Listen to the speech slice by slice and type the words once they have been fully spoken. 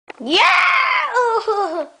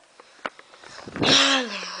Yeah!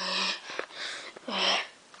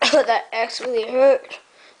 That actually hurt.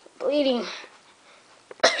 Bleeding.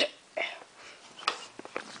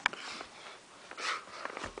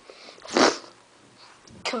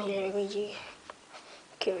 Come here, Luigi.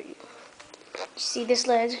 Kill you. See this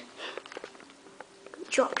ledge?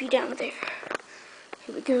 Drop you down there.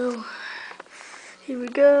 Here we go. Here we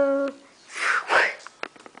go.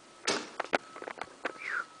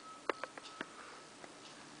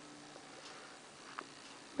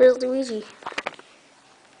 Where's Luigi?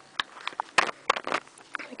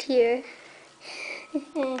 Right here.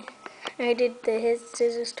 I did his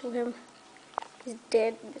scissors to him. He's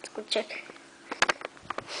dead. Let's go check.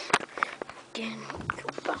 Again.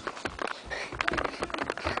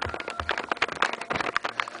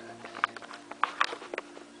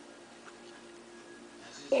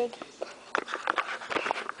 Egg.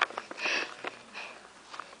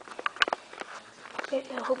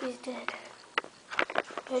 I hope he's dead.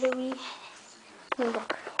 Better we?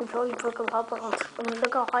 Look, we probably broke a lot of bones. I mean,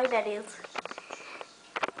 look how high that is.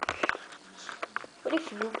 What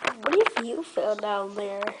if you fell down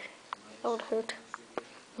there? That would hurt.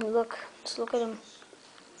 I mean, look, just look at him.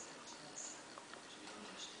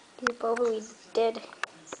 He's probably dead.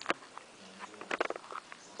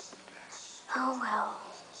 Oh well.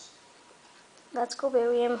 Let's go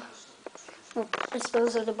bury him. We'll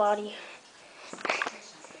dispose of the body.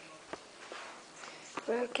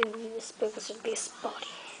 Where can we dispose of this body?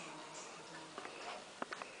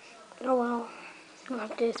 Oh well. We'll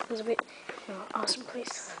have to dispose of it in an awesome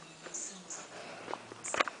place.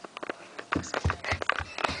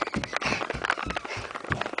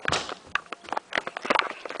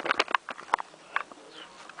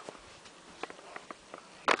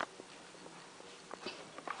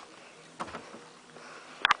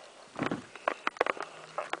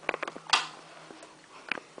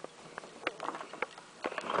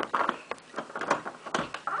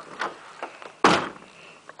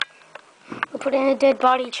 Put in a dead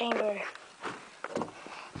body chamber.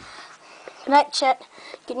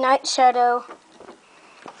 Good night, Shadow.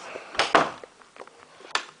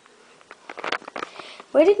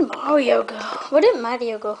 Where did Mario go? Where did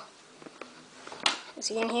Mario go? Is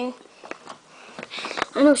he in here?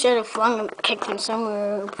 I know Shadow flung him, kicked him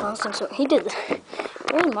somewhere, or bounced him somewhere. He did that.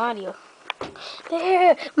 Where's Mario?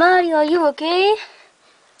 There! Mario, are you okay?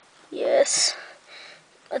 Yes.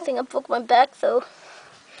 I think I broke my back though.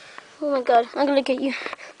 Oh my god, I'm gonna get you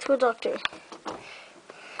to a doctor.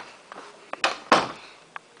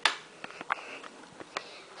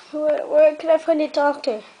 Where can I find a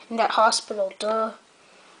doctor? In that hospital, duh.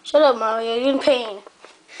 Shut up, Mario, you're in pain.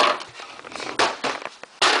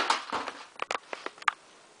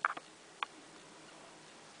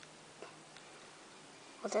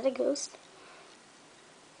 Was that a ghost?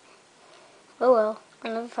 Oh well,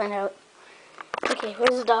 I'll never find out. Okay,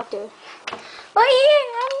 where's the doctor? Oh yeah,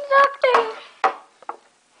 I'm the doctor.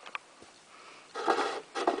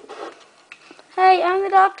 Hey, I'm the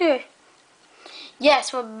doctor.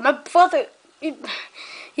 Yes, well, my brother,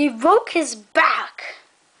 he broke his back.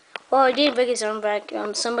 Well, he didn't break his own back.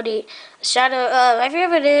 Somebody, Shadow, have you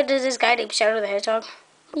ever heard of this guy named Shadow the Hedgehog?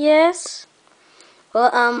 Yes.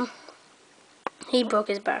 Well, he broke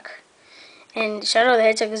his back. And Shadow the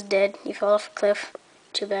Hedgehog is dead. He fell off a cliff.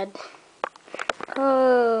 Too bad.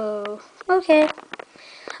 Oh, okay.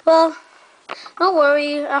 Well, don't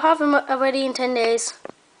worry. I'll have him ready in 10 days.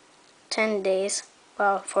 10 days.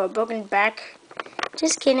 Wow, for a broken back.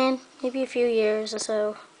 Just kidding. Maybe a few years or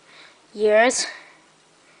so. Years?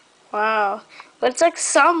 Wow. But it's like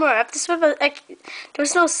summer. After summer, like,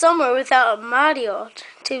 there's no summer without Mario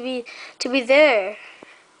to be there.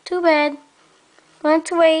 Too bad. We'll have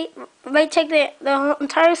to wait. We might take the whole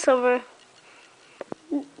entire summer.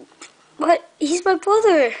 But he's my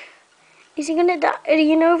brother. Is he gonna die? Do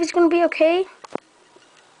you know if he's gonna be okay?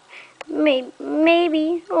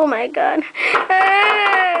 Maybe. Oh my god.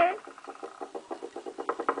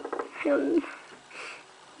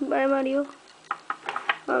 Bye, Mario.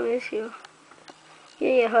 I'll miss you. Give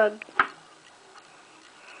me a hug.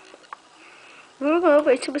 We're gonna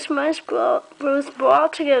play Super Smash Bros. Brawl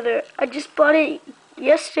together. I just bought it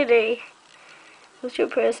yesterday. What's your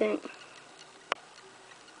present?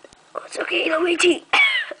 Oh, it's okay, Luigi.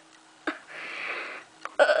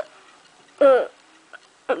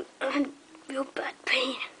 I'm in real bad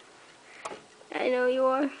pain. I know you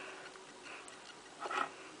are.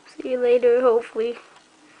 See you later, hopefully.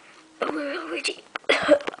 Luigi,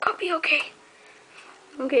 I'll be okay.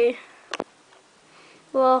 Okay.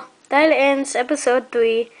 Well, that ends episode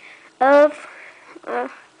 3 of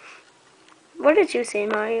What did you say,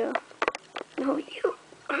 Mario? No, you.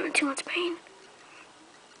 I'm in too much pain.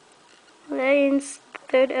 That ends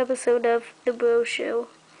the 3rd episode of the Bros Show,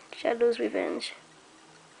 Shadow's Revenge.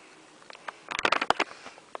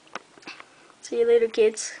 See you later,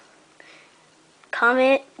 kids.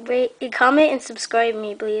 Comment, rate, comment, and subscribe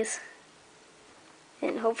me, please.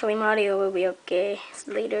 And hopefully Mario will be okay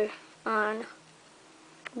later on.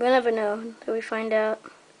 We'll never know until we find out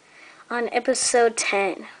on episode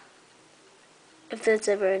 10. If there's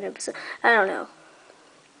ever an episode. I don't know.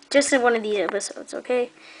 Just in one of these episodes,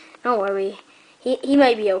 okay? Don't worry. He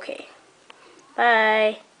might be okay.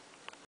 Bye.